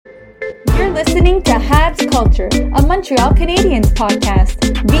You're listening to Habs Culture, a Montreal Canadiens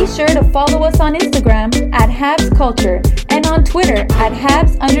podcast. Be sure to follow us on Instagram at Habs Culture and on Twitter at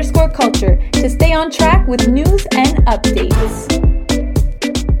Habs_Culture to stay on track with news and updates.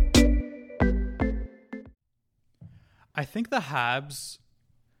 I think the Habs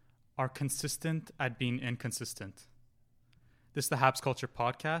are consistent at being inconsistent. This is the Habs Culture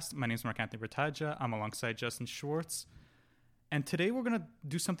podcast. My name is Marc-Anthony Bertaja. I'm alongside Justin Schwartz. And today we're going to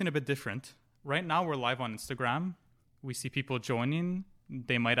do something a bit different. Right now we're live on Instagram. We see people joining.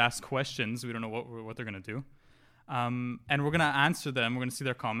 They might ask questions. We don't know what they're going to do. And we're going to answer them. We're going to see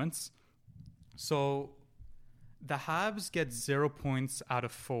their comments. So the Habs get 0 points out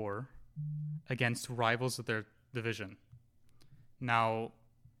of 4 against rivals of their division. Now,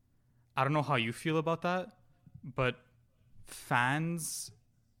 I don't know how you feel about that, but fans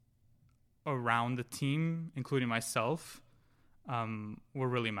around the team, including myself, were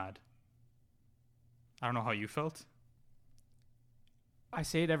really mad. I don't know how you felt. I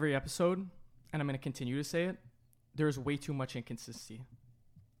say it every episode, and I'm going to continue to say it. There's way too much inconsistency.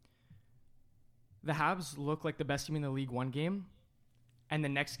 The Habs look like the best team in the league one game, and the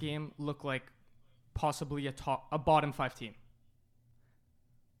next game look like possibly a bottom 5 team.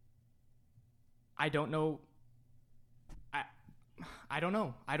 I don't know. I don't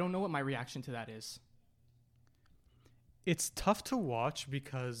know. I don't know what my reaction to that is. It's tough to watch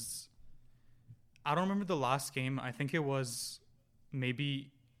because I don't remember the last game. I think it was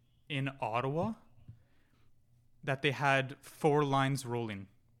maybe in Ottawa that they had 4 lines rolling.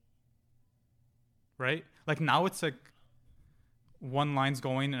 Right? Like now it's like one line's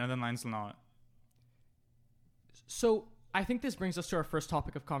going and other line's not. So I think this brings us to our first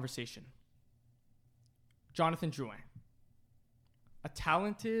topic of conversation. Jonathan Drouin. A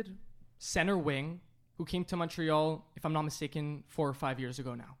talented center wing who came to Montreal, if I'm not mistaken, 4 or 5 years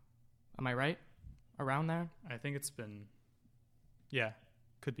ago now. Am I right? Around there? I think it's been,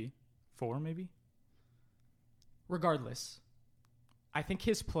 could be 4 maybe. Regardless, I think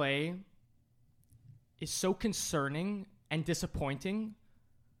his play is so concerning and disappointing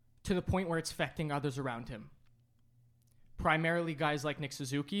to the point where it's affecting others around him. Primarily guys like Nick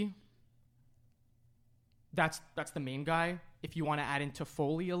Suzuki. That's the main guy. If you want to add in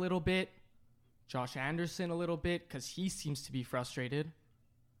Toffoli a little bit, Josh Anderson a little bit, because he seems to be frustrated.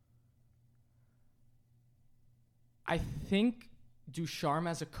 I think Ducharme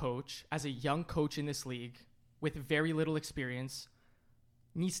as a coach, as a young coach in this league, with very little experience,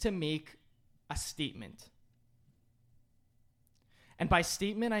 needs to make a statement. And by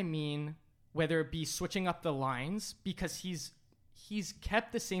statement, I mean whether it be switching up the lines, because he's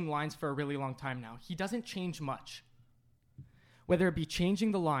kept the same lines for a really long time now. He doesn't change much. Whether it be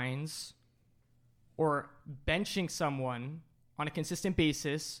changing the lines or benching someone on a consistent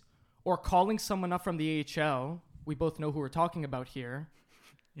basis or calling someone up from the AHL, we both know who we're talking about here.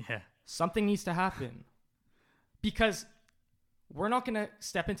 Yeah. Something needs to happen. Because we're not going to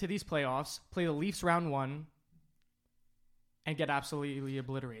step into these playoffs, play the Leafs round 1, and get absolutely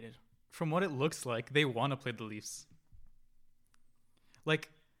obliterated. From what it looks like, they want to play the Leafs. Like,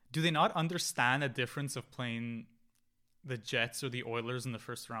 do they not understand the difference of playing the Jets or the Oilers in the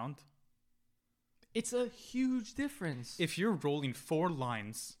first round? It's a huge difference. If you're rolling 4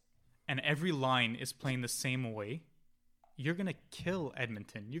 lines and every line is playing the same way, you're going to kill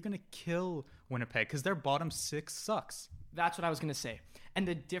Edmonton. You're going to kill Winnipeg because their bottom 6 sucks. That's what I was going to say. And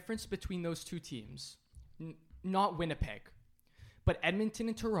the difference between those two teams, not Winnipeg, but Edmonton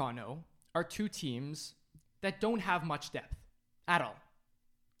and Toronto are 2 teams that don't have much depth at all.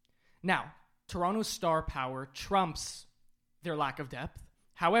 Now, Toronto's star power trumps their lack of depth.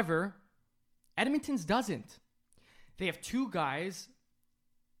 However, Edmonton's doesn't. They have 2 guys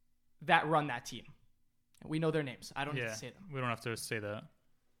that run that team. We know their names. I don't need to say them. We don't have to say that.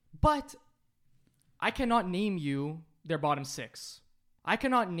 But I cannot name you their bottom 6. I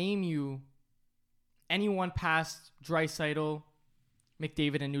cannot name you anyone past Draisaitl,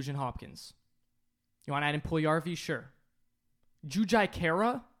 McDavid, and Nugent-Hopkins. You want to add in Puljujarvi? Sure. Jujai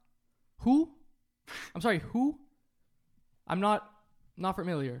Khaira? Who? I'm sorry, who? I'm not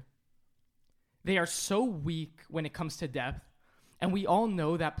familiar. They are so weak when it comes to depth, and we all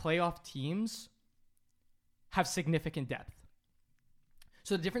know that playoff teams have significant depth.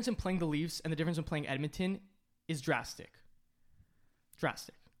 So the difference in playing the Leafs and the difference in playing Edmonton is drastic.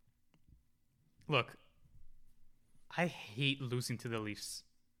 Drastic. Look, I hate losing to the Leafs.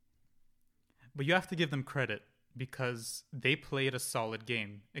 But you have to give them credit because they played a solid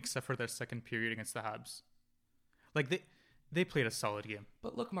game, except for their second period against the Habs. Like, they played a solid game.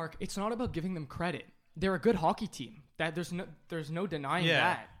 But look, Mark, it's not about giving them credit. They're a good hockey team. There's no denying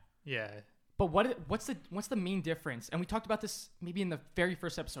that. Yeah. But what's the main difference? And we talked about this maybe in the very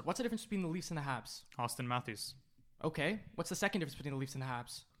first episode. What's the difference between the Leafs and the Habs? Austin Matthews. Okay. What's the second difference between the Leafs and the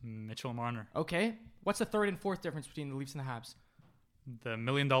Habs? Mitchell Marner. Okay. What's the third and fourth difference between the Leafs and the Habs? The $1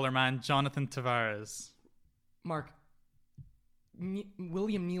 million man, Jonathan Tavares. Mark,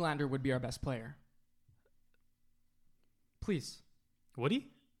 William Nylander would be our best player. Please. Would he?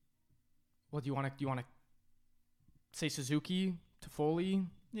 Well, do you want to say Suzuki, Toffoli?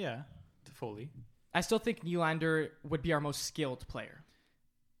 Yeah, Toffoli. I still think Nylander would be our most skilled player.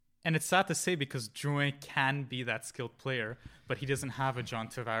 And it's sad to say because Drouin can be that skilled player, but he doesn't have a John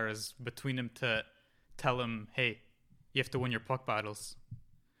Tavares between him to tell him, hey, you have to win your puck battles.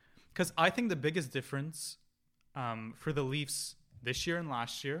 Because I think the biggest difference for the Leafs this year and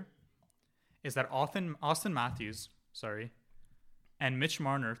last year is that Austin Matthews, and Mitch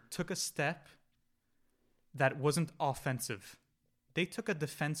Marner took a step that wasn't offensive. They took a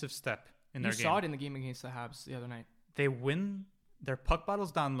defensive step in their game. You saw it in the game against the Habs the other night. They win their puck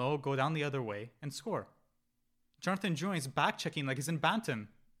battles down low, go down the other way, and score. Jonathan Drouin is back checking like he's in Bantam.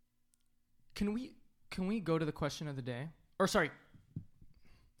 Can we go to the question of the day?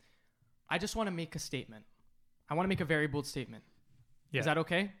 I just want to make a statement. I want to make a very bold statement. Yeah. Is that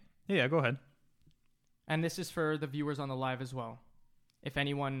okay? Yeah, go ahead. And this is for the viewers on the live as well, if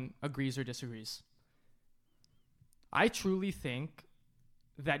anyone agrees or disagrees. I truly think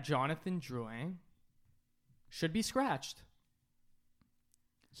that Jonathan Drouin should be scratched.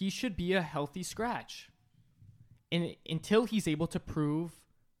 He should be a healthy scratch until he's able to prove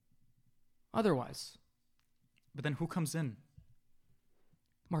otherwise. But then who comes in?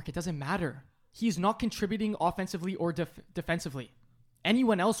 Mark, it doesn't matter. He's not contributing offensively or defensively.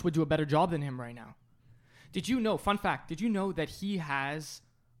 Anyone else would do a better job than him right now. Fun fact, did you know that he is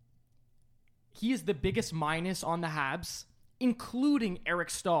the biggest minus on the Habs, including Eric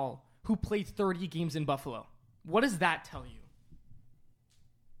Stahl, who played 30 games in Buffalo? What does that tell you?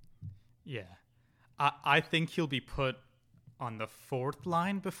 Yeah. I think he'll be put on the fourth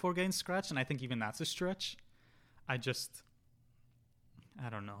line before getting scratched, and I think even that's a stretch. I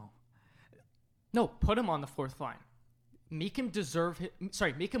don't know. No, put him on the fourth line. Make him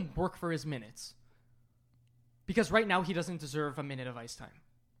make him work for his minutes. Because right now he doesn't deserve a minute of ice time,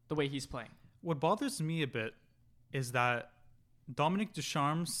 the way he's playing. What bothers me a bit is that Dominic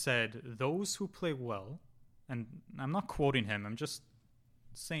Ducharme said those who play well, and I'm not quoting him, I'm just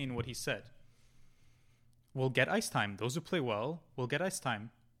saying what he said, will get ice time. Those who play well will get ice time.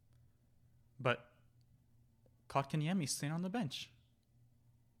 But Kotkaniemi's staying on the bench.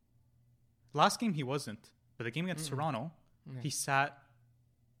 Last game he wasn't, but the game against Toronto, he sat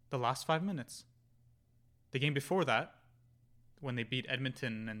the last 5 minutes. The game before that, when they beat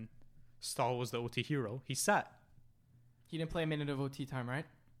Edmonton and Stahl was the OT hero, he sat. He didn't play a minute of OT time, right?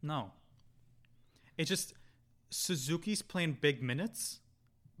 No. It's just Suzuki's playing big minutes,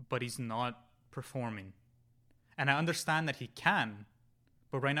 but he's not performing. And I understand that he can,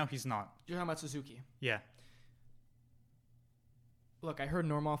 but right now he's not. You're talking about Suzuki. Yeah. Look, I heard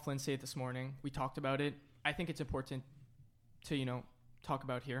Normal Flynn say it this morning. We talked about it. I think it's important to, talk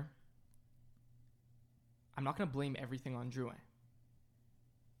about here. I'm not going to blame everything on Drouin.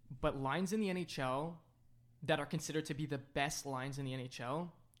 But lines in the NHL that are considered to be the best lines in the NHL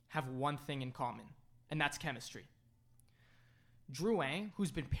have one thing in common, and that's chemistry. Drouin,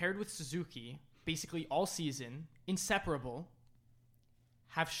 who's been paired with Suzuki basically all season, inseparable,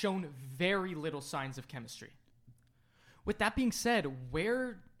 have shown very little signs of chemistry. With that being said,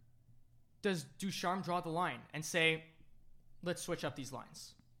 where does Ducharme draw the line and say, let's switch up these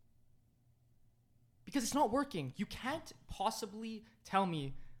lines? Because it's not working. You can't possibly tell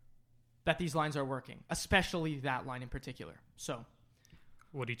me that these lines are working, especially that line in particular. So,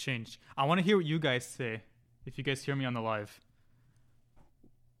 what do you change? I want to hear what you guys say. If you guys hear me on the live,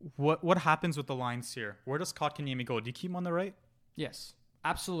 what happens with the lines here? Where does Kotkaniemi go? Do you keep him on the right? Yes,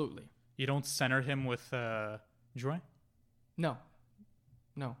 absolutely. You don't center him with Drouin? No.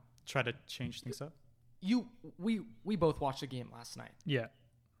 Try to change things up? We both watched the game last night. Yeah.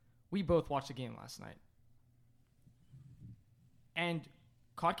 We both watched the game last night. And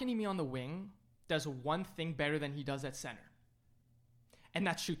Kotkaniemi on the wing does one thing better than he does at center. And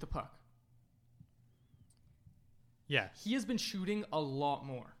that's shoot the puck. Yeah. He has been shooting a lot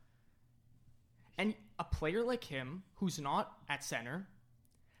more. And a player like him, who's not at center,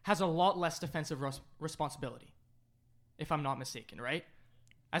 has a lot less defensive responsibility, if I'm not mistaken, right?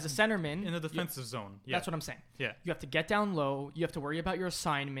 As a centerman... In the defensive zone. Yeah. That's what I'm saying. Yeah. You have to get down low. You have to worry about your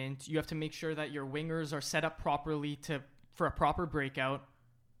assignment. You have to make sure that your wingers are set up properly for a proper breakout.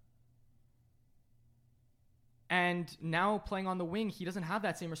 And now playing on the wing, he doesn't have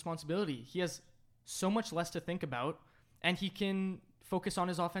that same responsibility. He has so much less to think about, and he can focus on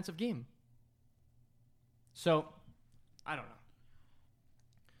his offensive game. So, I don't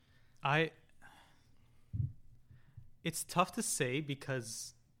know. It's tough to say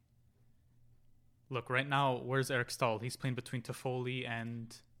because, look, right now, where's Eric Stahl? He's playing between Toffoli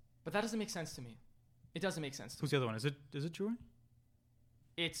and... But that doesn't make sense to me. It doesn't make sense to me. Who's the other one? Is it Drouin?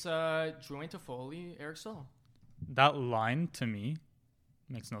 It's Drouin, Toffoli, Eric Stahl. That line, to me,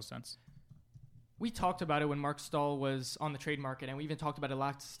 makes no sense. We talked about it when Mark Stahl was on the trade market, and we even talked about it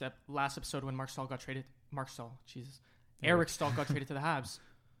last episode when Mark Stahl got traded. Eric Stahl got traded to the Habs.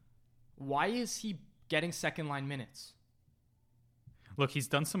 Why is he getting second line minutes? Look, he's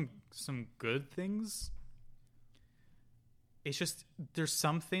done some good things. It's just there's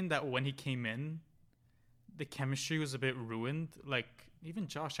something that when he came in, the chemistry was a bit ruined. Like even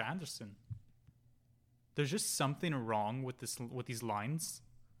Josh Anderson. There's just something wrong with these lines.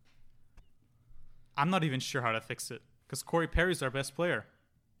 I'm not even sure how to fix it because Corey Perry's our best player.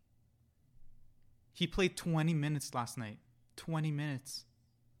 He played 20 minutes last night. 20 minutes.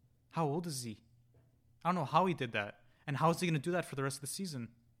 How old is he? I don't know how he did that. And how is he going to do that for the rest of the season?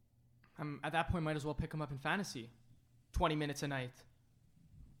 At that point, might as well pick him up in fantasy. 20 minutes a night.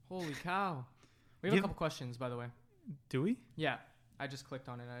 Holy cow. We have a couple questions, by the way. Do we? Yeah. I just clicked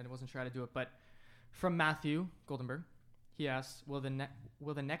on it. I wasn't sure how to do it. But from Matthew Goldenberg, he asks, will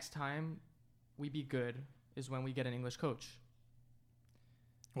the next time we be good is when we get an English coach?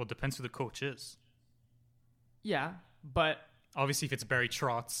 Well, it depends who the coach is. Yeah, but... Obviously, if it's Barry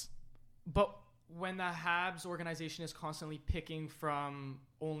Trotz. But when the Habs organization is constantly picking from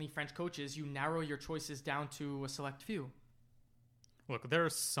only French coaches, you narrow your choices down to a select few. Look, there are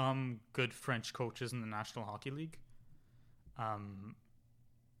some good French coaches in the National Hockey League.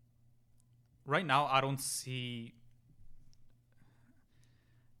 Right now, I don't see...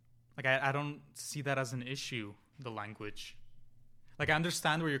 I don't see that as an issue, the language. I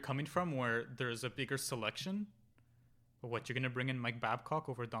understand where you're coming from, where there's a bigger selection. But what, you're going to bring in Mike Babcock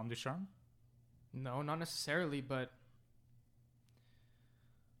over Dom Ducharme? No, not necessarily, but...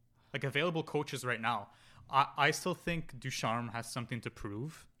 Available coaches right now. I still think Ducharme has something to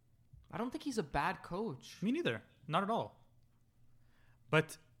prove. I don't think he's a bad coach. Me neither. Not at all.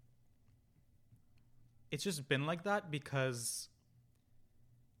 But it's just been like that because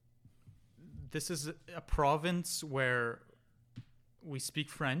this is a province where we speak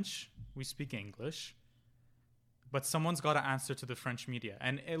French, we speak English, but someone's got to answer to the French media.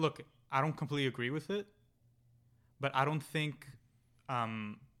 And look, I don't completely agree with it, but I don't think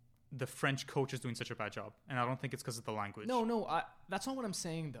the French coach is doing such a bad job. And I don't think it's because of the language. No, that's not what I'm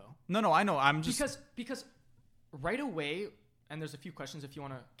saying, though. No, I know. I'm just... Because right away, and there's a few questions if you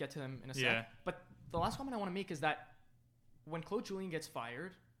want to get to them in a sec. Yeah. But the last comment I want to make is that when Claude Julien gets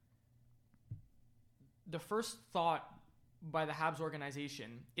fired, the first thought by the Habs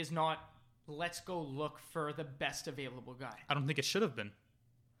organization is not, let's go look for the best available guy. I don't think it should have been.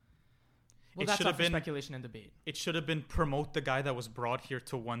 Well, that's up for speculation and debate. It should have been promote the guy that was brought here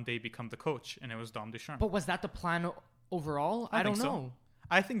to one day become the coach, and it was Dom Ducharme. But was that the plan overall? I don't know. So.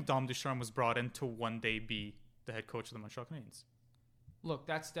 I think Dom Ducharme was brought in to one day be the head coach of the Montreal Canadiens. Look,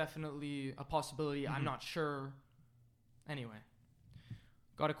 that's definitely a possibility. Mm-hmm. I'm not sure. Anyway,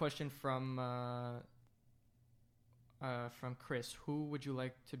 got a question from Chris. Who would you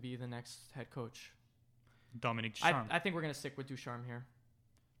like to be the next head coach? Dominique Ducharme. I think we're going to stick with Ducharme here.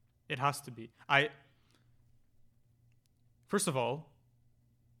 It has to be. First of all,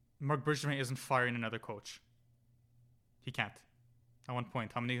 Marc Bergevin isn't firing another coach. He can't. At one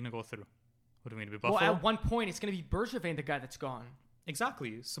point, how many are going to go through? What do we need to be Buffalo? Well, at one point, it's going to be Bergevin, the guy that's gone.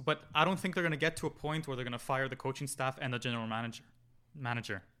 Exactly. So, but I don't think they're going to get to a point where they're going to fire the coaching staff and the general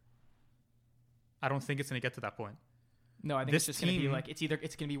manager. I don't think it's going to get to that point. No, I think it's just going to be like it's going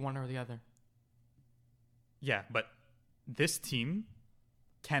to be one or the other. Yeah, but this team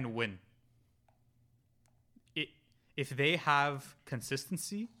can win. If they have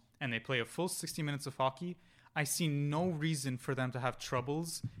consistency and they play a full 60 minutes of hockey, I see no reason for them to have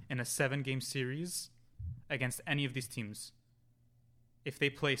troubles in a 7-game series against any of these teams if they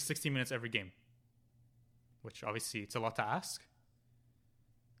play 60 minutes every game, which obviously it's a lot to ask.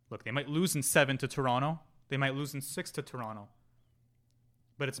 Look, they might lose in 7 to Toronto. They might lose in 6 to Toronto.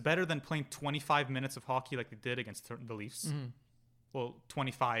 But it's better than playing 25 minutes of hockey like they did against the Leafs. Mm-hmm. Well,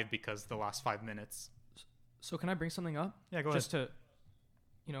 25 because the last 5 minutes. So can I bring something up? Yeah, go ahead. Just to,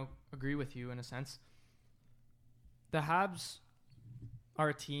 agree with you in a sense. The Habs are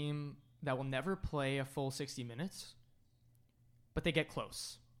a team that will never play a full 60 minutes, but they get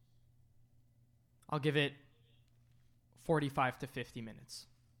close. I'll give it 45 to 50 minutes.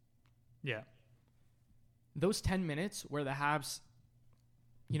 Yeah. Those 10 minutes where the Habs,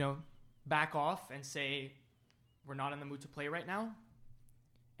 back off and say, we're not in the mood to play right now,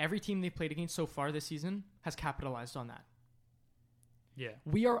 every team they've played against so far this season has capitalized on that. Yeah.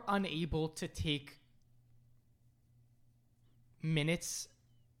 We are unable to take minutes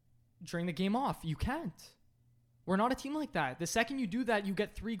during the game off. You can't. We're not a team like that. The second you do that, you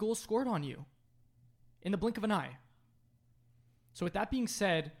get 3 goals scored on you in the blink of an eye. So with that being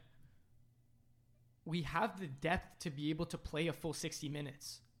said, we have the depth to be able to play a full 60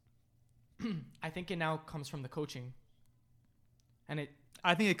 minutes. I think it now comes from the coaching.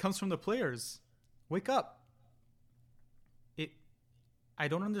 I think it comes from the players. Wake up. I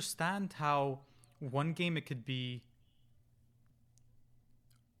don't understand how one game it could be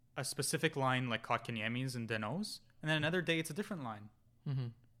a specific line like Kotkaniemi's and Danault's, and then another day it's a different line. Mm-hmm.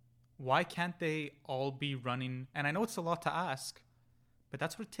 Why can't they all be running? And I know it's a lot to ask, but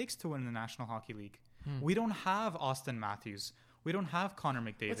that's what it takes to win the National Hockey League. We don't have Austin Matthews. We don't have Connor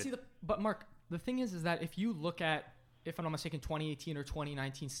McDavid. But Mark, the thing is that if you look at, if I'm not mistaken, 2018 or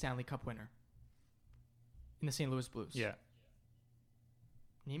 2019 Stanley Cup winner in the St. Louis Blues. Yeah.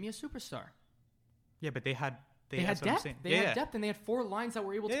 Name me a superstar. Yeah, but they had depth. They had depth, and they had 4 lines that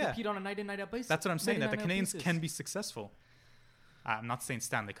were able to compete on a night-in, night-out basis. That's what I'm saying, that the Canadiens can be successful. I'm not saying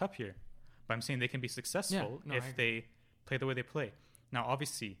Stanley Cup here, but I'm saying they can be successful if they play the way they play. Now,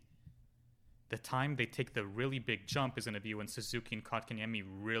 obviously, the time they take the really big jump is going to be when Suzuki and Kotkaniemi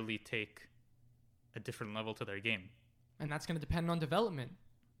really take a different level to their game. And that's going to depend on development.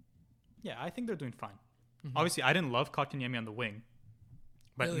 Yeah, I think they're doing fine. Mm-hmm. Obviously, I didn't love Kotkaniemi on the wing,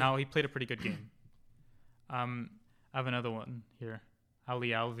 but now he played a pretty good game. I have another one here. Ali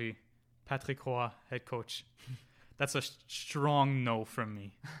Alvi, Patrick Roy, head coach. That's a strong no from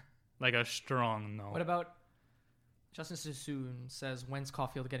me. Like a strong no. What about Justin Sassoon says, when's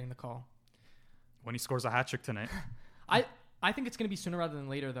Caulfield getting the call? When he scores a hat trick tonight. I think it's going to be sooner rather than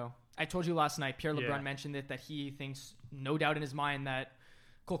later, though. I told you last night, Pierre Lebrun mentioned it, that he thinks, no doubt in his mind, that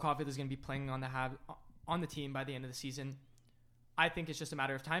Cole Caulfield is going to be playing on the team by the end of the season. I think it's just a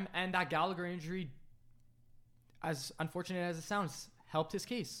matter of time. And that Gallagher injury, as unfortunate as it sounds, helped his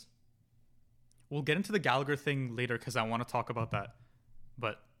case. We'll get into the Gallagher thing later because I want to talk about that.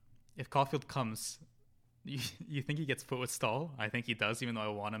 But if Caulfield comes, you think he gets put with Stahl? I think he does, even though I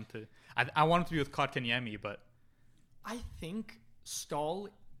want him to. I want him to be with Kotkaniemi, but I think Stahl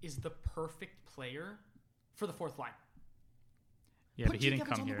is the perfect player for the 4th line. Yeah, but he didn't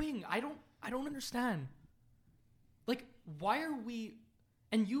come here. On the wing. I don't understand. Like, why are we?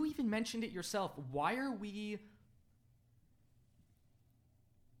 And you even mentioned it yourself. Why are we,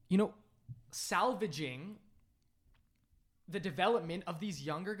 salvaging the development of these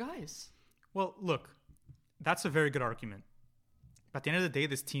younger guys? Well, look, that's a very good argument. But at the end of the day,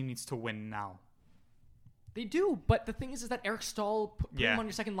 this team needs to win now. They do, but the thing is that Eric Stahl putting him on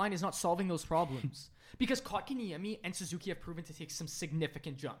your second line is not solving those problems. Because Kotkaniemi and Suzuki have proven to take some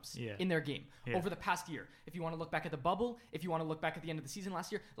significant jumps in their game over the past year. If you want to look back at the bubble, if you want to look back at the end of the season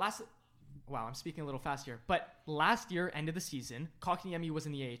wow, I'm speaking a little fast here. But last year, end of the season, Kotkaniemi was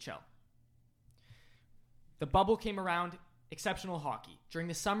in the AHL. The bubble came around, exceptional hockey. During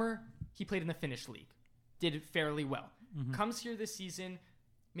the summer, he played in the Finnish league. Did it fairly well. Mm-hmm. Comes here this season,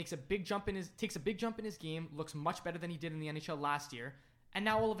 takes a big jump in his game, looks much better than he did in the NHL last year. And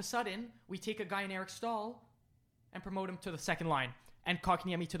now all of a sudden, we take a guy in Eric Stahl and promote him to the second line and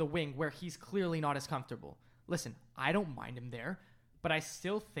Kotkaniemi to the wing where he's clearly not as comfortable. Listen, I don't mind him there, but I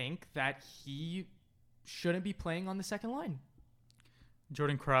still think that he shouldn't be playing on the second line.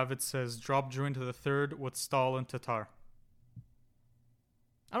 Jordan Kravitz says, drop Drew into the third with Stahl and Tatar.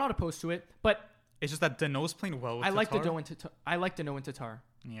 I'm not opposed to it, but it's just that Danault's playing well with Tatar. I like Danault and Tatar.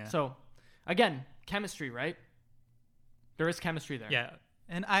 Yeah. So, again, chemistry, right? There is chemistry there. Yeah.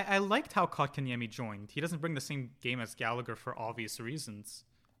 And I liked how Kotkaniemi joined. He doesn't bring the same game as Gallagher for obvious reasons,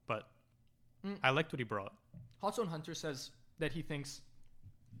 but I liked what he brought. Hot Zone Hunter says that he thinks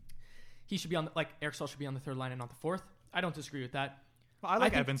he should be Eric Stahl should be on the third line and not the 4th. I don't disagree with that. Well, I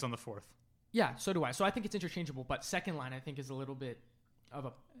think Evans on the 4th. Yeah, so do I. So I think it's interchangeable, but second line I think is a little bit of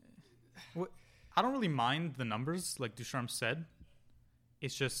a... I don't really mind the numbers, like Ducharme said.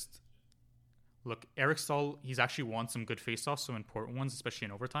 It's just, look, Eric Stahl, he's actually won some good faceoffs, some important ones, especially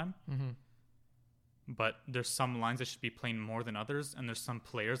in overtime. Mm-hmm. But there's some lines that should be playing more than others, and there's some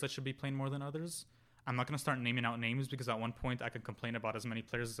players that should be playing more than others. I'm not going to start naming out names because at one point I could complain about as many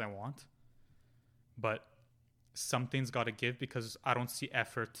players as I want. But something's got to give because I don't see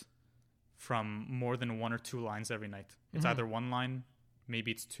effort from more than 1 or 2 lines every night. It's either one line,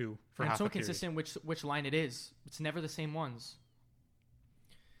 maybe it's 2 for And half so a period. inconsistent which line it is. It's never the same ones.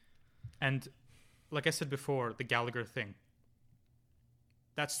 And like I said before, the Gallagher thing.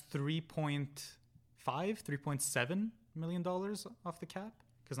 That's $3.7 million off the cap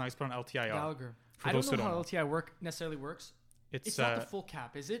because now he's put on LTIR. Gallagher. For I those don't know who how don't LTI necessarily works. It's not the full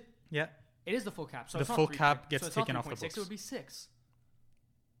cap, is it? Yeah. It is the full cap. So The it's not full 3 cap point- gets so it's taken not off the 3.6, books. It would be 6.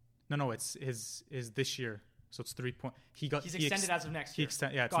 No, it's his is this year. So it's 3 point. He's extended as of next year. It's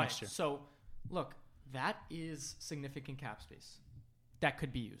Got next it. year. So, look, that is significant cap space that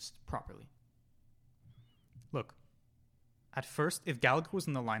could be used properly. Look, at first, if Gallagher was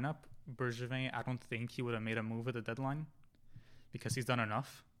in the lineup, Bergevin, I don't think he would have made a move at the deadline because he's done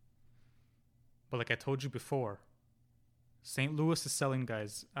enough. But like I told you before, St. Louis is selling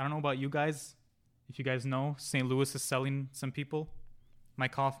guys. I don't know about you guys. If you guys know, St. Louis is selling some people.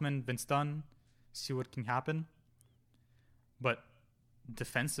 Mike Hoffman, Vince Dunn, see what can happen. But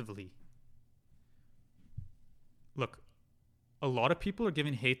defensively, look, a lot of people are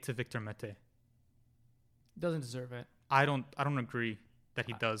giving hate to Victor Mete. Doesn't deserve it. I don't agree that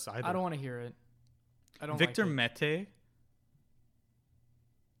he does either. I don't want to hear it. I don't Victor like it. Mete,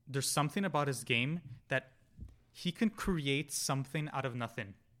 there's something about his game that he can create something out of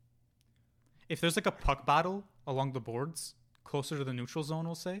nothing. If there's like a puck battle along the boards, closer to the neutral zone,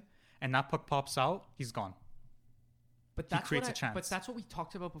 we'll say, and that puck pops out, he's gone. But He creates a chance. But that's what we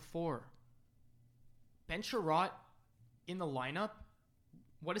talked about before. Ben Sherratt in the lineup,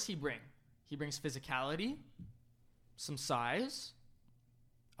 what does he bring? He brings physicality, some size,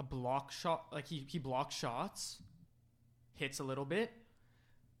 a block shot. Like he blocks shots, hits a little bit.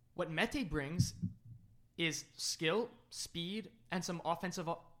 What Mete brings is skill, speed, and some offensive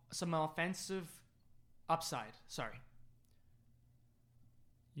upside. Sorry.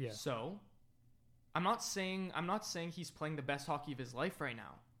 Yeah. So, I'm not saying he's playing the best hockey of his life right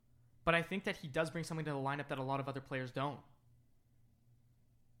now, but I think that he does bring something to the lineup that a lot of other players don't.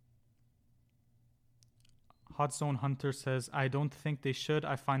 Hot Zone Hunter says, I don't think they should.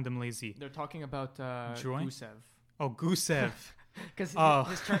 I find them lazy. They're talking about Joy? Gusev Oh, Gusev. because Oh.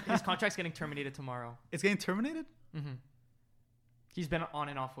 his contract's getting terminated tomorrow. It's getting terminated? Mm-hmm. He's been on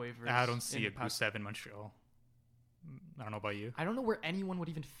and off waivers. I don't see in a the past- Gusev in Montreal. I don't know about you. I don't know where anyone would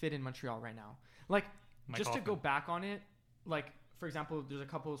even fit in Montreal right now. Like, Mike just Hoffman. to go back on it, like, for example, there's a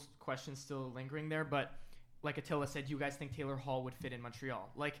couple of questions still lingering there, but like Attila said, you guys think Taylor Hall would fit in Montreal?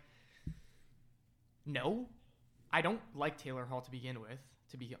 Like, no. I don't like Taylor Hall to begin with,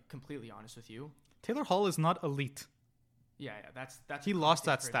 to be completely honest with you. Taylor Hall is not elite. Yeah, that's He a lost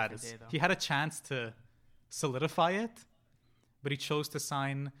that conversation for a different status. day, though. He had a chance to solidify it, but he chose to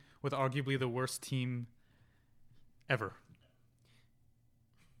sign with arguably the worst team ever.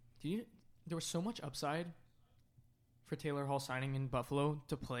 There was so much upside for Taylor Hall signing in Buffalo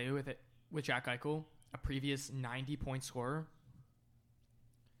to play with Jack Eichel, a previous 90-point scorer.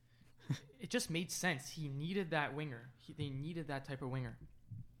 It just made sense. He needed that winger. They needed that type of winger.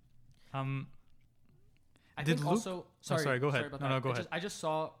 I Did think Luke- also. Sorry, go ahead. about No, that. no, go ahead. I just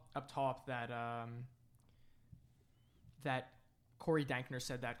saw up top that that Corey Dankner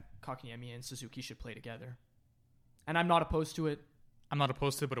said that Kotkaniemi and Suzuki should play together, and I'm not opposed to it I'm not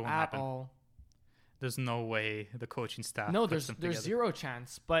opposed to it, but it won't at happen. all. There's no way the coaching staff No, puts there's them together. zero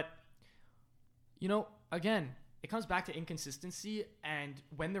chance. But again, it comes back to inconsistency, and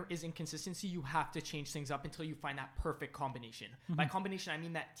when there is inconsistency, you have to change things up until you find that perfect combination. By combination, I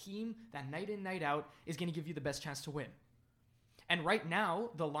mean that team that night in, night out is going to give you the best chance to win. And right now,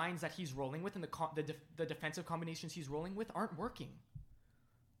 the lines that he's rolling with and the defensive combinations he's rolling with aren't working.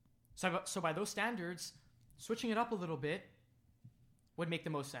 So by those standards, switching it up a little bit would make the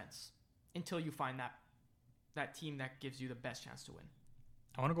most sense until you find that team that gives you the best chance to win.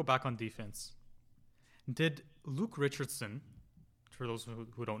 I want to go back on defense. Did Luke Richardson, for those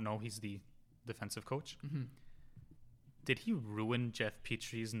who don't know, he's the defensive coach. Mm-hmm. Did he ruin Jeff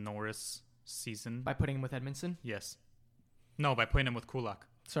Petry's Norris season? By putting him with Edmondson? Yes. No, by putting him with Kulak.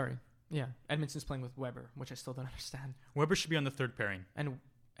 Sorry. Yeah. Edmondson's playing with Weber, which I still don't understand. Weber should be on the third pairing. And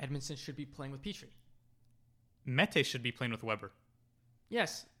Edmondson should be playing with Petry. Mete should be playing with Weber.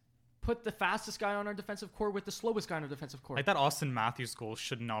 Yes. Put the fastest guy on our defensive core with the slowest guy on our defensive core. Like that Austin Matthews goal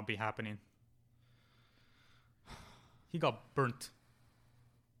should not be happening. He got burnt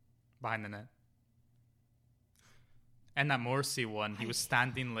behind the net. And that Morrissey one, he was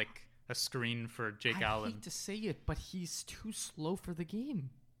standing like a screen for Jake Allen. I hate to say it, but he's too slow for the game.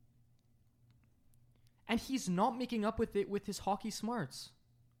 And he's not making up with it with his hockey smarts,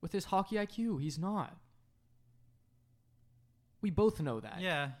 with his hockey IQ. He's not. We both know that.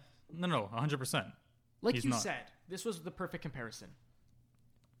 Yeah. No, 100%. Like he's you not. said, this was the perfect comparison.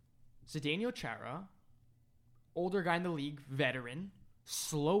 Zdeno Chara, older guy in the league, veteran,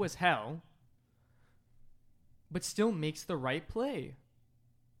 slow as hell, but still makes the right play.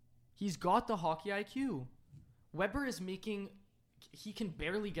 He's got the hockey IQ. Weber is he can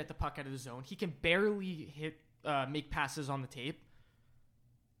barely get the puck out of the zone. He can barely make passes on the tape.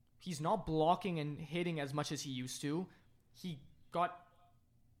 He's not blocking and hitting as much as he used to. He got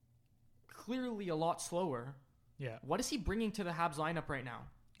clearly a lot slower. Yeah. What is he bringing to the Habs lineup right now?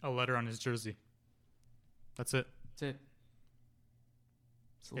 A letter on his jersey. That's it. That's it.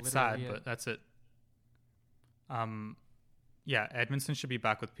 It's sad, but that's it. Yeah, Edmondson should be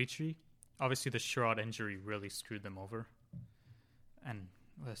back with Petrie. Obviously, the Sherrod injury really screwed them over. And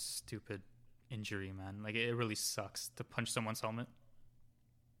what a stupid injury, man. Like, it really sucks to punch someone's helmet.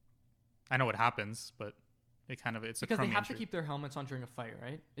 I know what happens, but it's because a they have injury. to keep their helmets on during a fight,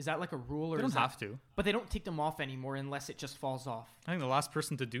 right? Is that like a rule, or They don't have to. But they don't take them off anymore unless it just falls off. I think the last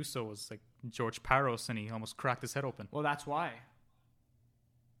person to do so was like George Paros, and he almost cracked his head open. Well, that's why.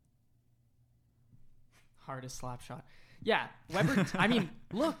 Hardest slap shot. Yeah, Weber. I mean,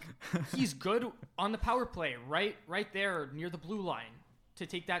 look, he's good on the power play, right there near the blue line to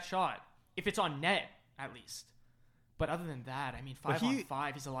take that shot. If it's on net, at least. But other than that, I mean,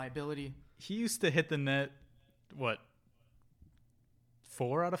 5-on-5, he's a liability. He used to hit the net,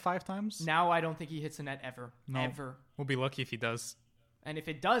 4 out of 5 times? Now I don't think he hits the net ever. No. Ever. We'll be lucky if he does. And if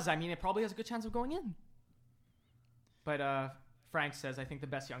it does, I mean, it probably has a good chance of going in. But Frank says, I think the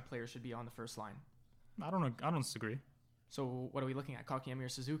best young players should be on the first line. I don't know. I don't disagree. So what are we looking at, Kotkaniemi or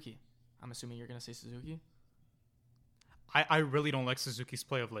Suzuki? I'm assuming you're going to say Suzuki. I really don't like Suzuki's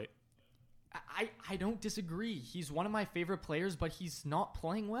play of late. I don't disagree. He's one of my favorite players, but he's not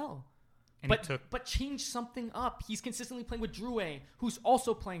playing well. And But change something up. He's consistently playing with Drouin, who's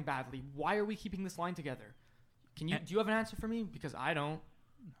also playing badly. Why are we keeping this line together? Do you have an answer for me? Because I don't.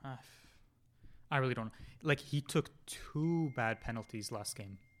 I really don't. Like, he took 2 bad penalties last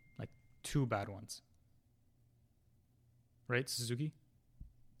game. Like, 2 bad ones. Right, Suzuki?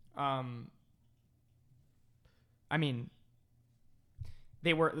 I mean,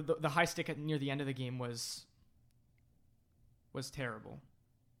 they were the high stick near the end of the game was terrible.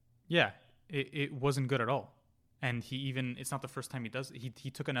 Yeah, it wasn't good at all. And it's not the first time he does it. He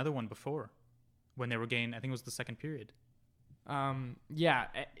took another one before when they were getting, I think it was the second period. Yeah.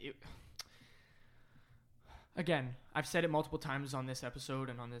 Again, I've said it multiple times on this episode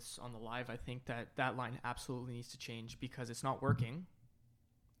and on the live. I think that line absolutely needs to change because it's not working.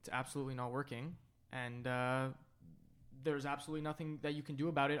 It's absolutely not working. And there's absolutely nothing that you can do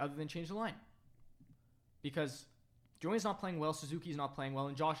about it other than change the line. Because Drouin's not playing well, Suzuki's not playing well,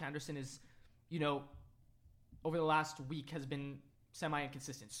 and Josh Anderson is, over the last week has been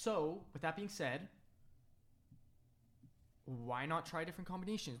semi-inconsistent. So, with that being said, why not try different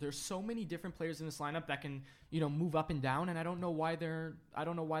combinations? There's so many different players in this lineup that can, move up and down, and I don't know why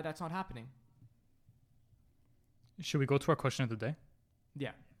that's not happening. Should we go to our question of the day?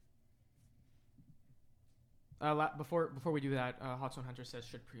 Yeah. Before we do that, Hot Zone Hunter says,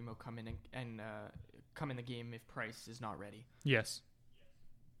 should Primo come in and come in the game if Price is not ready? Yes.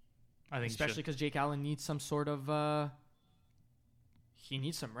 I think especially because Jake Allen needs some sort of he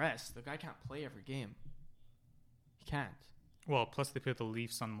needs some rest. The guy can't play every game. He can't. Well, plus they play the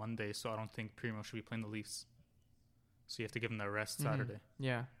Leafs on Monday, so I don't think Primo should be playing the Leafs. So you have to give him the rest Saturday.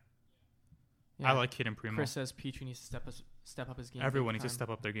 Yeah. I like Kid and Primo. Chris says Petrie needs to step up his game. Everyone needs to step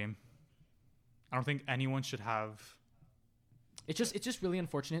up their game. I don't think anyone should have. It's just really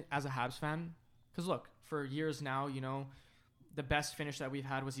unfortunate as a Habs fan, because look, for years now, the best finish that we've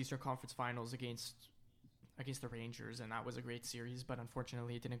had was Eastern Conference Finals against the Rangers, and that was a great series, but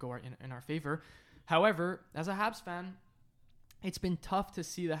unfortunately it didn't go in our favor. However, as a Habs fan, it's been tough to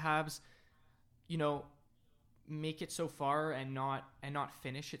see the Habs, make it so far and not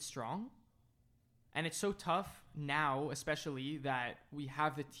finish it strong. And it's so tough now, especially that we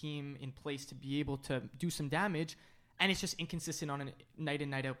have the team in place to be able to do some damage, and it's just inconsistent on a night in,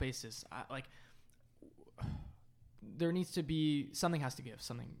 night out basis. There needs to be something has to give.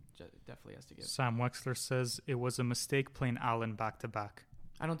 Something definitely has to give. Sam Wexler says it was a mistake playing Allen back to back.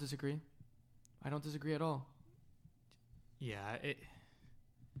 I don't disagree. I don't disagree at all. Yeah,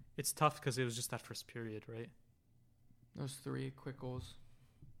 it's tough because it was just that first period, right? Those 3 quick goals.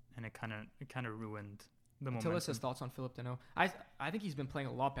 And it kind of ruined the momentum. Attila says thoughts on Philip Deneau. I think he's been playing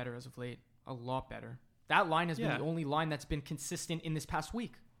a lot better as of late. A lot better. That line has been the only line that's been consistent in this past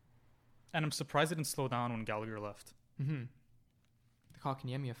week. And I'm surprised it didn't slow down when Gallagher left. Mm-hmm. The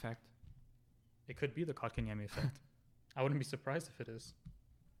Kotkaniemi effect. It could be the Kotkaniemi effect. I wouldn't be surprised if it is.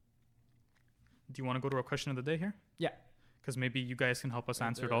 Do you want to go to our question of the day here? Yeah. Because maybe you guys can help us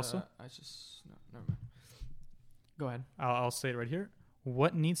answer it also. Never mind. Go ahead. I'll say it right here.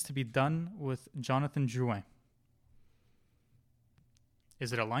 What needs to be done with Jonathan Drouin?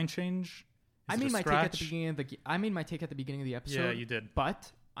 Is it a line change? I made my take at the beginning of the episode. Yeah, you did.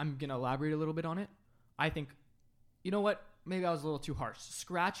 But I'm gonna elaborate a little bit on it. I think, you know what? Maybe I was a little too harsh.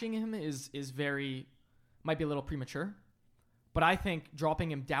 Scratching him might be a little premature. But I think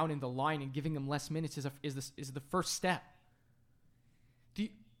dropping him down in the line and giving him less minutes is the first step.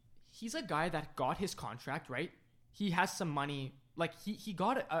 He's a guy that got his contract, right? He has some money. Like, he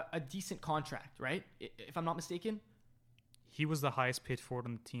got a decent contract, right? If I'm not mistaken. He was the highest paid forward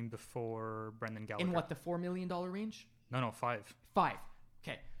on the team before Brendan Gallagher. In what, the $4 million range? No, 5. 5.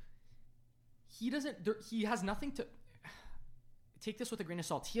 Okay. He has nothing to... Take this with a grain of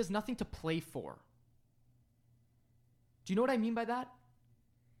salt. He has nothing to play for. Do you know what I mean by that?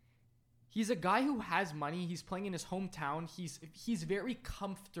 He's a guy who has money. He's playing in his hometown. He's very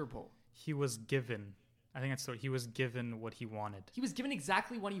comfortable. He was given... I think that's so. He was given what he wanted. He was given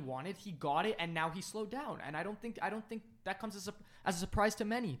exactly what he wanted. He got it, and now he slowed down. And I don't think that comes as a surprise to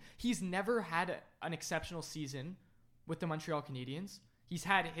many. He's never had an exceptional season with the Montreal Canadiens. He's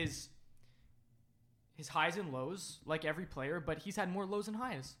had his highs and lows, like every player, but he's had more lows and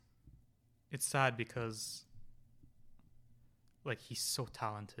highs. It's sad because, like, he's so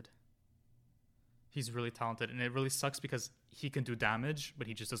talented. He's really talented, and it really sucks because he can do damage, but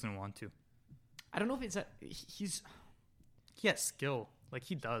he just doesn't want to. I don't know if it's he has skill. Like,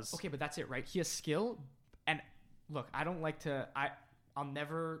 he does. Okay, but that's it, right? He has skill. And look, I'll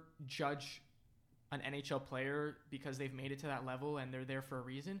never judge an NHL player because they've made it to that level and they're there for a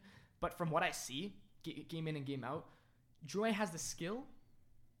reason. But from what I see, game in and game out, Drouin has the skill,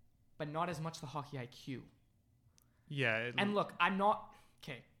 but not as much the hockey IQ. Yeah. And look, I'm not...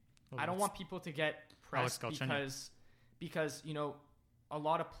 Okay. I don't want people to get pressed because, you know, a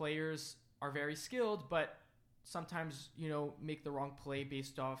lot of players are very skilled, but sometimes, you know, make the wrong play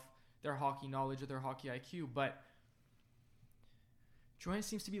based off their hockey knowledge or their hockey IQ. But Drouin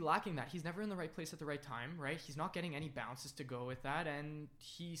seems to be lacking that. He's never in the right place at the right time, right? He's not getting any bounces to go with that, and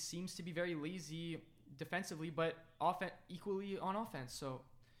he seems to be very lazy defensively, but equally on offense. So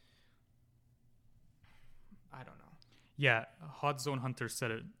I don't know. Yeah, Hot Zone Hunter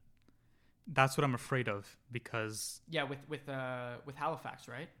said it. That's what I'm afraid of because with Halifax,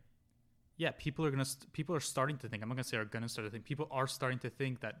 right? Yeah, people are starting to think. I'm not gonna say are gonna start to think. People are starting to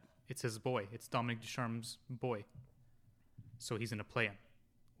think that it's his boy. It's Dominic Ducharme's boy. So he's gonna play him,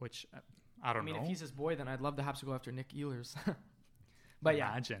 which I don't know. If he's his boy, then I'd love the Habs to go after Nick Ehlers. But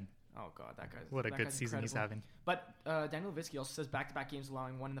imagine. Oh God, that guy's what a good season incredible. He's having. But Daniel Levitsky also says back-to-back games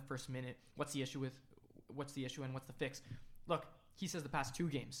allowing one in the first minute. What's the issue and what's the fix? Look, he says the past 2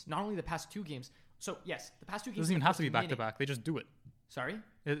 games. Not only the past 2 games. So yes, the past 2 games. It doesn't even have to be back-to-back. They just do it. Sorry?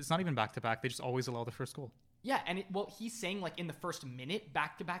 It's not even back-to-back. They just always allow the first goal. Yeah, and he's saying like in the first minute,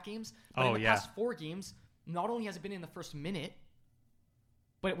 back-to-back games. But in the past 4 games, not only has it been in the first minute,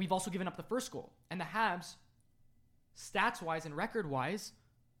 but we've also given up the first goal. And the Habs, stats-wise and record-wise,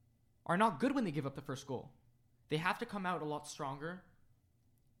 are not good when they give up the first goal. They have to come out a lot stronger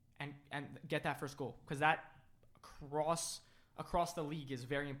and get that first goal. Because that across the league is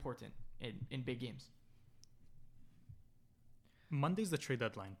very important in big games. Monday's the trade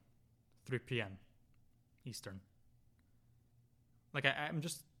deadline, 3 p.m. Eastern. Like,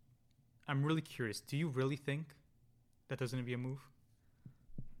 I'm really curious. Do you really think that there's going to be a move?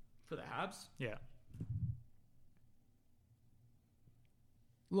 For the Habs? Yeah.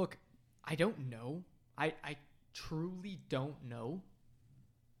 Look, I don't know. I truly don't know.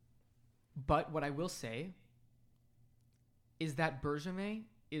 But what I will say is that Bergevin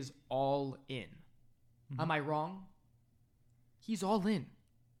is all in. Mm-hmm. Am I wrong? He's all in.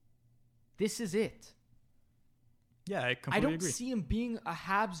 This is it. Yeah, I completely agree. See him being a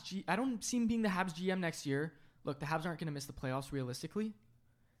Habs I don't see him being the Habs GM next year. Look, the Habs aren't going to miss the playoffs realistically.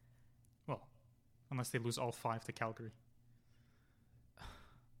 Well, unless they lose all 5 to Calgary.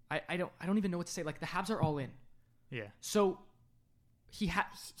 I don't even know what to say. Like, the Habs are all in. Yeah. So he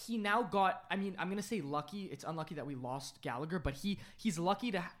now got, I mean, I'm going to say lucky. It's unlucky that we lost Gallagher, but he's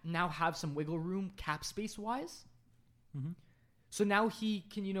lucky to now have some wiggle room cap space wise. Mm-hmm. So now he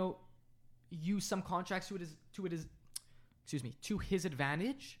can, you know, use some contracts to his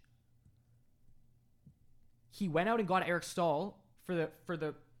advantage. He went out and got Eric Stahl for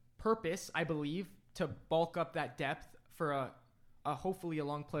the purpose, I believe, to bulk up that depth for a hopefully a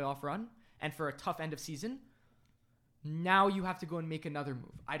long playoff run and for a tough end of season. Now you have to go and make another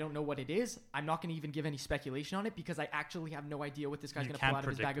move. I don't know what it is. I'm not going to even give any speculation on it because I actually have no idea what this guy's going to pull out of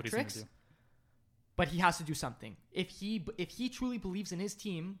his bag of tricks. But he has to do something. If he truly believes in his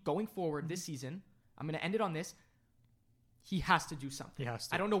team going forward this season, I'm going to end it on this. He has to do something. He has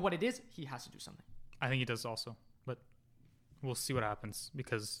to. I don't know what it is. He has to do something. I think he does also, but we'll see what happens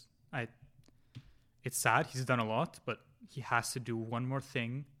because it's sad. He's done a lot, but he has to do one more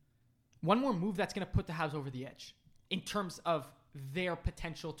thing. One more move that's going to put the Habs over the edge in terms of their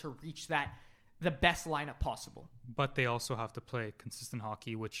potential to reach the best lineup possible. But they also have to play consistent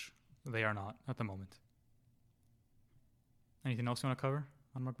hockey, which they are not at the moment. Anything else you want to cover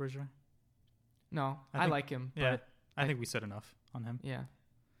on Marc Bergevin? No, I like him. Yeah, but I think we said enough on him. Yeah.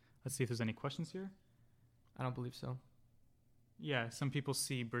 Let's see if there's any questions here. I don't believe so. Yeah, some people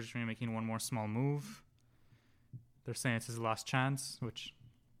see Bergevin making one more small move. They're saying it's his last chance, which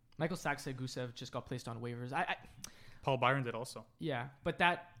Michael Sachs said Gusev just got placed on waivers. Paul Byron did also. Yeah, but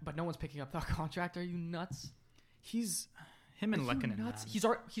no one's picking up that contract. Are you nuts? Him and Lehkonen. Nuts?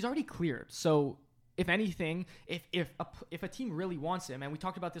 He's already cleared. So if anything, if a team really wants him, and we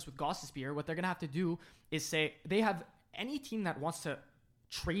talked about this with Gossespear, what they're gonna have to do is say they have any team that wants to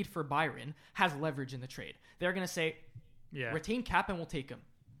trade for Byron has leverage in the trade. They're gonna say, retain cap and we'll take him.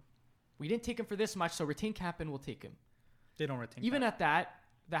 We didn't take him for this much, so retain cap and we'll take him. They don't retain. Even cap. at that,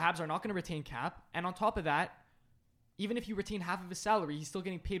 the Habs are not going to retain cap, and on top of that, even if you retain half of his salary, he's still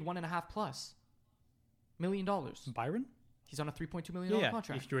getting paid $1.5+ million. Byron? He's on a $3.2 million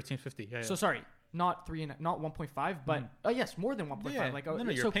contract. If you retain 50, So sorry, not 1.5, but yes, more than 1.5. Yeah. Like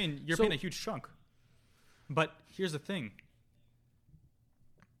you're paying a huge chunk. But here's the thing: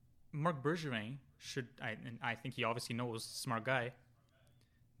 Marc Bergevin should, and I think he obviously knows, smart guy,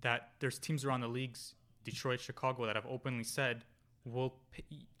 that there's teams around the leagues, Detroit, Chicago, that have openly said, we'll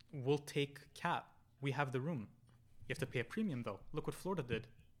take cap. We have the room. You have to pay a premium, though. Look what Florida did.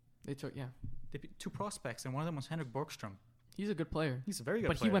 They picked 2 prospects, and one of them was Henrik Borgstrom. He's a good player. He's a very good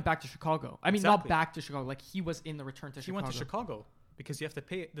player. But he went back to Chicago. I mean, not back to Chicago. Like, he was in the return to Chicago. He went to Chicago because you have to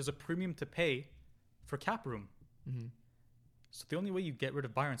pay. There's a premium to pay for cap room. Mm-hmm. So the only way you get rid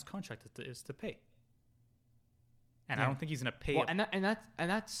of Byron's contract is to pay. And I don't think he's going to pay. Well, and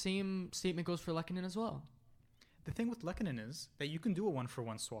that same statement goes for Lehkonen as well. The thing with Lehkonen is that you can do a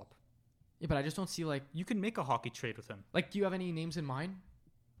 1-for-1 swap. Yeah, but I just don't see, like... You can make a hockey trade with him. Like, do you have any names in mind?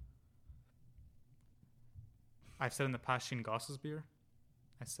 I've said in the past Shane Gossesbeer.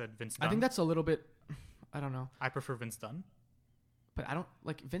 I said Vince Dunn. I think that's a little bit... I don't know. I prefer Vince Dunn. But I don't...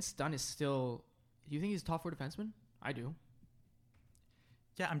 Like, Vince Dunn is still... Do you think he's a top 4 defenseman? I do.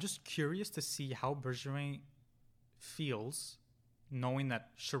 Yeah, I'm just curious to see how Bergevin feels knowing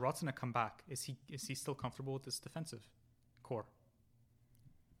that Sherrod's going to come back. Is he still comfortable with this defensive core?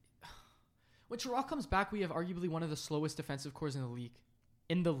 When Sherrod comes back, we have arguably one of the slowest defensive cores in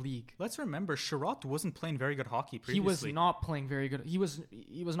the league. Let's remember, Sherrod wasn't playing very good hockey previously. He was not playing very good. He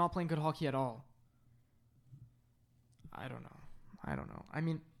was not playing good hockey at all. I don't know. I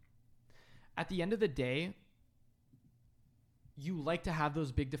mean, at the end of the day, you like to have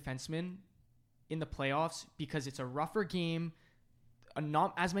those big defensemen in the playoffs because it's a rougher game.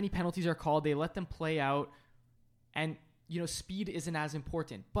 Not as many penalties are called. They let them play out. And, speed isn't as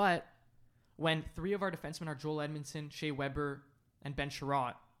important. But when 3 of our defensemen are Joel Edmondson, Shea Weber, and Ben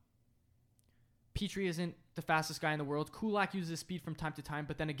Sherratt, Petrie isn't the fastest guy in the world. Kulak uses speed from time to time,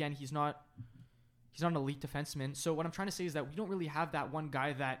 but then again, he's not an elite defenseman. So what I'm trying to say is that we don't really have that one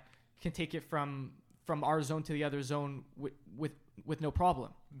guy that can take it from our zone to the other zone with no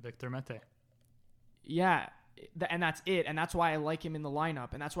problem. Victor Mete. Yeah, and that's it. And that's why I like him in the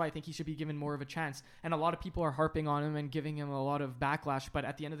lineup. And that's why I think he should be given more of a chance. And a lot of people are harping on him and giving him a lot of backlash. But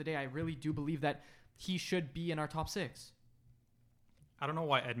at the end of the day, I really do believe that he should be in our top 6. I don't know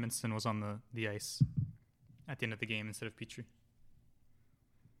why Edmondson was on the ice at the end of the game instead of Petrie.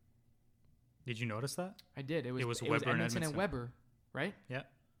 Did you notice that? I did. It was Weber and Edmondson and Weber, right? Yeah.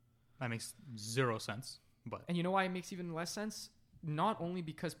 That makes 0 sense. And you know why it makes even less sense? Not only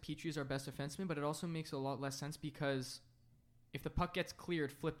because Petrie is our best defenseman, but it also makes a lot less sense because if the puck gets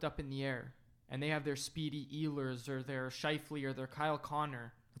cleared, flipped up in the air, and they have their Speedy Ehlers or their Scheifele or their Kyle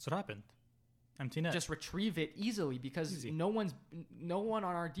Connor. That's what happened. Empty net. Just retrieve it easily because no one on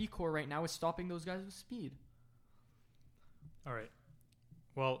our D-core right now is stopping those guys with speed. All right.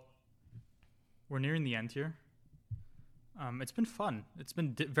 Well, we're nearing the end here. It's been fun. It's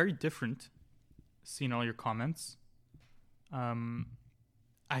been very different seeing all your comments.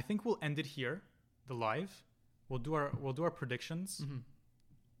 I think we'll end it here, the live. We'll do our predictions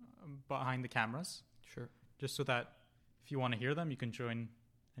behind the cameras. Sure. Just so that if you want to hear them, you can join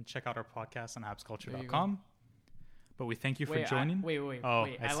and check out our podcast on habsculture.com. But we thank you for joining. Wait.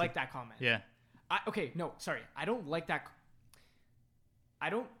 I like that comment. Yeah. Okay, no, sorry. I don't like that. I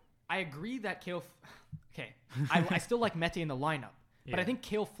I agree that okay, I still like Mete in the lineup, but I think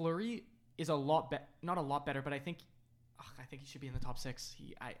Cale Fleury is a lot better. Not a lot better, but I think he should be in the top 6.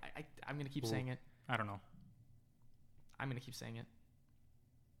 I'm gonna keep saying it. I don't know. I'm gonna keep saying it.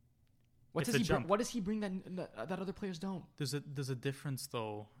 What does he bring that other players don't? There's a difference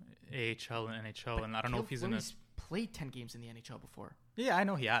though, AHL and NHL, but and I don't know if he's Fleury's played 10 games in the NHL before. Yeah, I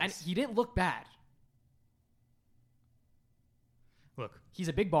know he has, and he didn't look bad. Look, he's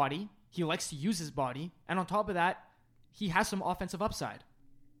a big body. He likes to use his body, and on top of that, he has some offensive upside.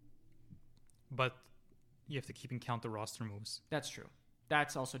 But you have to keep in count the roster moves. That's true.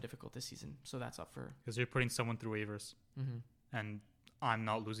 That's also difficult this season, so that's up for... Because you're putting someone through waivers. Mm-hmm. And I'm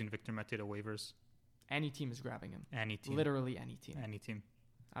not losing Victor Mete to waivers. Any team is grabbing him. Any team. Literally any team. Any team.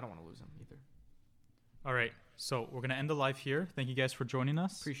 I don't want to lose him either. All right, so we're going to end the live here. Thank you guys for joining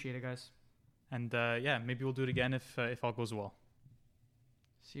us. Appreciate it, guys. And maybe we'll do it again if all goes well.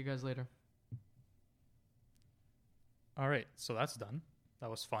 See you guys later. All right, so that's done. That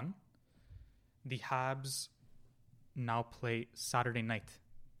was fun. The Habs now play Saturday night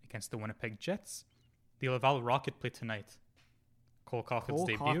against the Winnipeg Jets. The Laval Rocket play tonight. Cole Caulfield's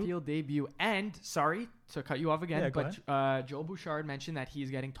debut. And, sorry to cut you off again, but Joel Bouchard mentioned that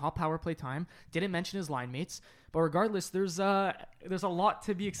he's getting top power play time. Didn't mention his line mates. But regardless, there's a lot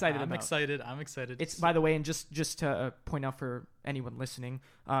to be excited about. I'm excited. It's, by the way, and just to point out for anyone listening,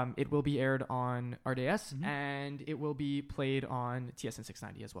 it will be aired on RDS, and it will be played on TSN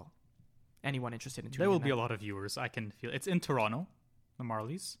 690 as well. Anyone interested in tuning in? There will be a lot of viewers. I can feel it's in Toronto, the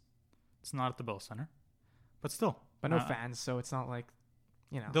Marlies. It's not at the Bell Center, but still. But no fans, so it's not like,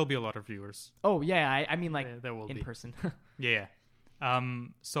 There'll be a lot of viewers. Oh, yeah. I mean, like, there will in be. person. Yeah.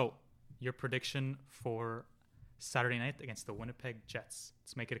 So, your prediction for Saturday night against the Winnipeg Jets.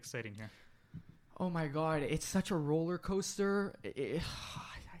 Let's make it exciting here. Oh, my God. It's such a roller coaster.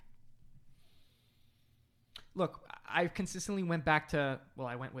 Look, I consistently went back to,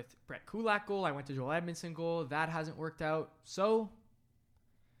 I went with Brett Kulak goal. I went to Joel Edmondson goal. That hasn't worked out. So,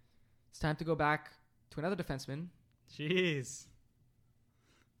 it's time to go back to another defenseman. Jeez.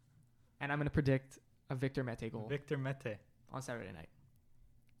 And I'm going to predict a Victor Mete goal. Victor Mete. On Saturday night.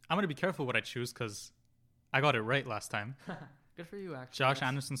 I'm going to be careful what I choose because I got it right last time. Good for you, actually. Josh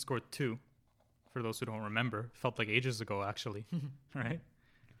Anderson scored 2. For those who don't remember. Felt like ages ago, actually. Right?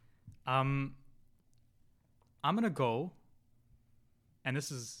 I'm going to go, and this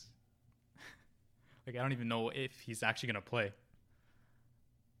is, I don't even know if he's actually going to play.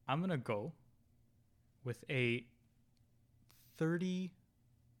 I'm going to go with a 30-plus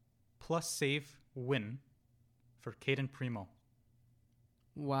save win for Caden Primo.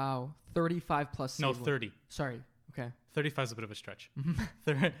 Wow. 35-plus save. No, 30. Win. Sorry. Okay. 35 is a bit of a stretch.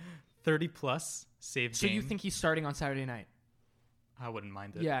 30-plus save So game. You think he's starting on Saturday night? I wouldn't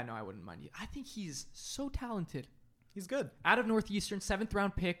mind it. Yeah, no, I wouldn't mind it. I think he's so talented. He's good. Out of Northeastern,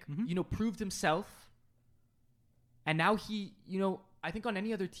 7th-round pick, proved himself. And now he, I think on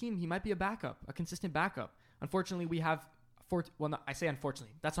any other team, he might be a consistent backup. Unfortunately, we have, I say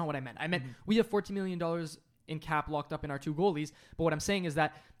unfortunately. That's not what I meant. I meant we have $14 million in cap locked up in our 2 goalies. But what I'm saying is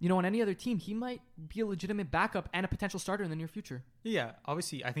that, on any other team, he might be a legitimate backup and a potential starter in the near future. Yeah,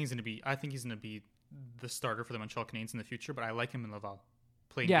 obviously, I think he's going to be the starter for the Montreal Canadiens in the future, but I like him in Laval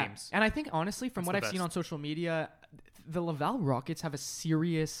playing games. And I think, honestly, from what I've seen on social media, the Laval Rockets have a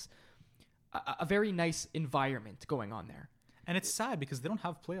very nice environment going on there. And it's sad because they don't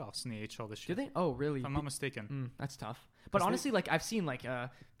have playoffs in the AHL this year. Do they? Oh, really? If I'm not mistaken. That's tough. But honestly, I've seen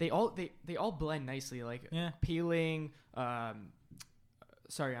they all blend nicely. Peeling, Yolonen,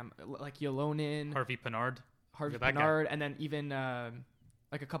 Harvey Pinard, and then even a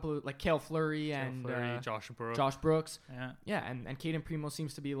couple of Cale Fleury and Josh Brooks. Yeah, and Caden Primo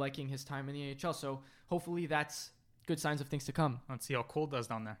seems to be liking his time in the AHL. So hopefully that's good signs of things to come. Let's see how Cole does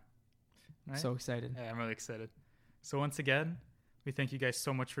down there. Right? So excited. Yeah, I'm really excited. So once again, we thank you guys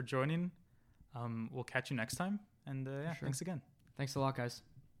so much for joining. We'll catch you next time. And sure. Thanks again. Thanks a lot, guys.